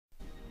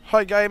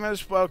Hi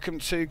gamers, welcome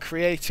to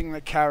creating the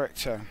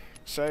character.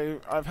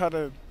 So I've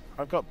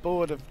got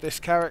bored of this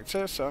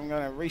character, so I'm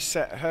going to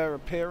reset her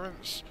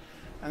appearance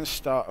and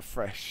start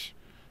afresh.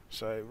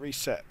 So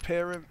reset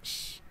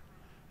appearance,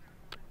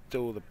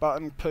 do all the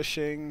button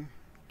pushing,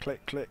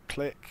 click click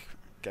click,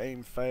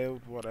 game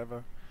failed,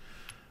 whatever.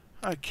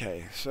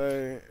 Okay,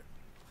 so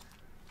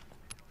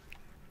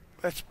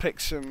let's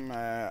pick some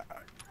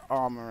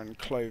armor and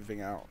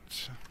clothing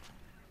out.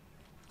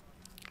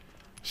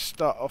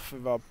 Start off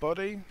with our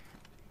body.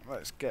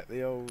 Let's get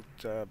the old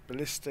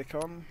ballistic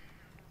on.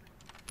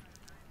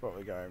 What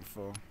we're going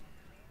for.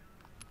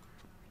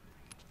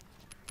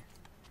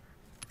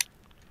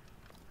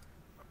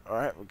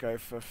 Alright, we'll go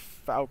for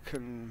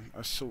Falcon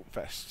Assault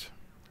Vest.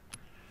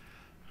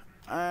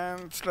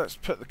 And let's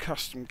put the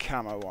custom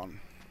camo on.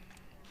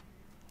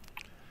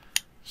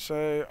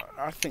 So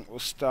I think we'll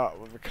start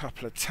with a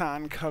couple of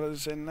tan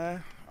colours in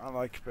there. I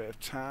like a bit of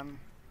tan.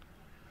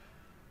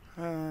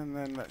 And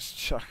then let's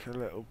chuck a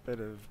little bit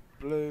of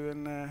blue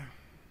in there.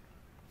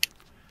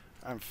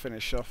 And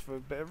finish off with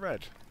a bit of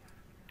red.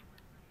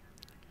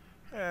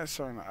 Yeah,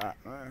 something like that.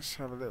 Let's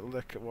have a little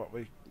look at what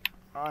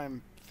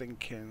I'm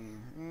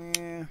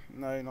thinking,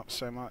 no, not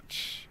so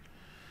much.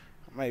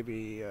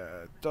 Maybe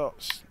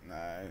dots,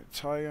 no.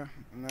 Tiger,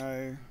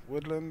 no.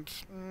 Woodland,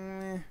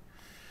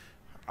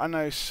 I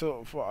know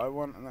sort of what I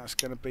want, and that's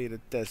going to be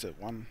the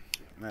desert one.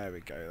 There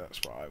we go,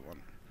 that's what I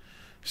want.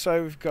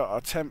 So we've got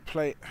our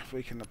template.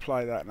 We can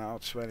apply that now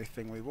to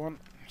anything we want.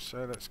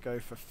 So let's go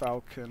for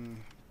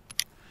Falcon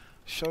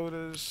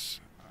shoulders.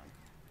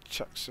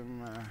 Chuck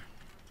some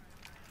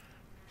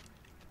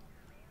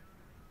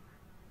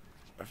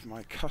of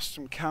my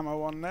custom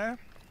camo on there.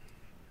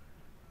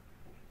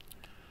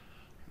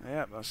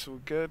 Yep, that's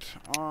all good.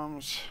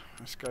 Arms,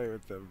 let's go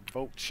with the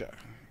vulture.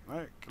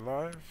 No,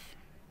 Goliath.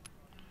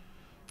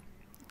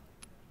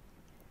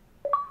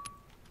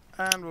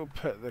 And we'll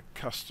put the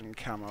custom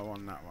camo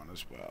on that one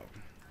as well.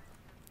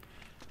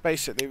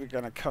 Basically, we're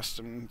going to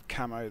custom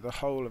camo the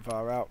whole of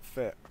our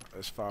outfit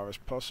as far as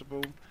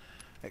possible,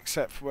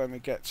 except for when we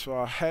get to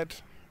our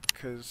head,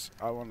 because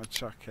I want to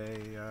chuck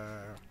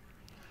a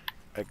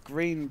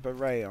green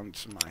beret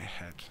onto my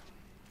head.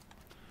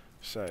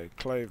 So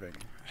clothing,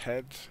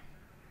 head,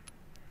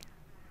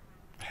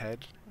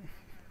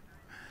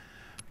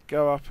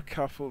 go up a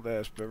couple,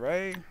 there's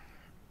beret,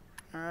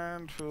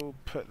 and we'll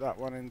put that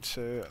one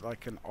into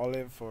like an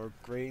olive or a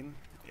green.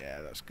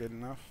 Yeah, that's good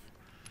enough.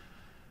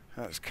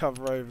 Let's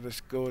cover over this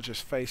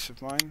gorgeous face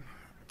of mine.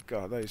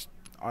 God, those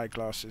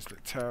eyeglasses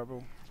look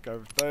terrible. Go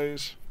with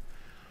those.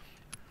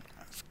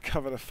 Let's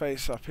cover the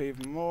face up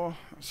even more.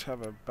 Let's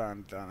have a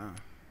bandana.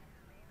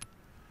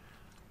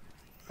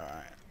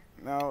 Alright,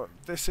 now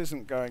this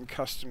isn't going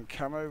custom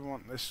camo. We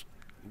want this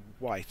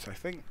white, I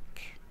think.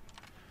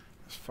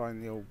 Let's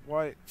find the old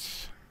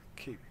white.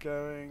 Keep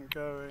going,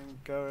 going,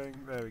 going.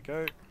 There we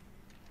go.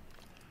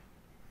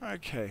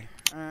 Okay,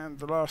 and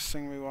the last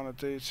thing we want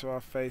to do to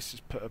our face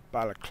is put a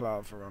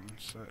balaclava on.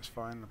 So let's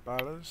find the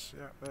ballas.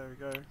 Yeah, there we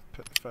go.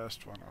 Put the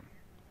first one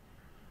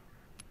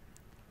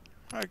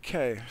on.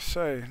 Okay,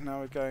 so now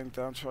we're going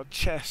down to our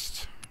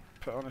chest.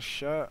 Put on a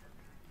shirt.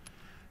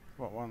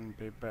 What one would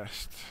be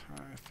best?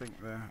 I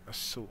think the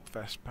assault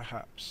vest,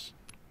 perhaps.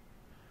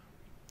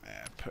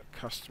 Yeah, put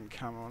custom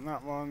camo on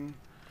that one.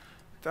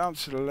 Down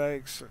to the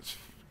legs. Let's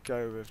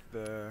go with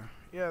the.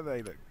 Yeah,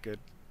 they look good.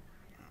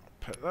 I'll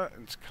put that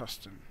into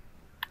custom.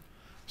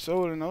 So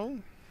all in all,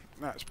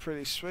 that's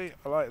pretty sweet.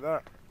 I like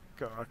that.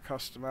 Got our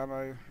custom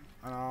ammo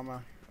and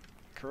armor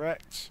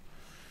correct.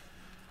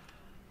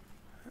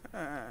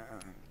 And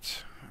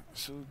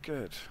it's all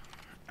good.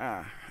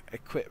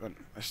 Equipment.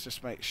 Let's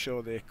just make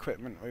sure the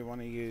equipment we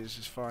want to use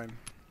is fine.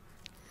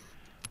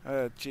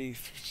 Yeah,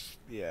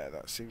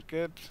 that seems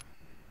good.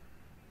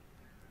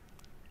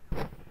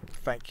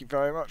 Thank you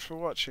very much for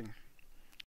watching.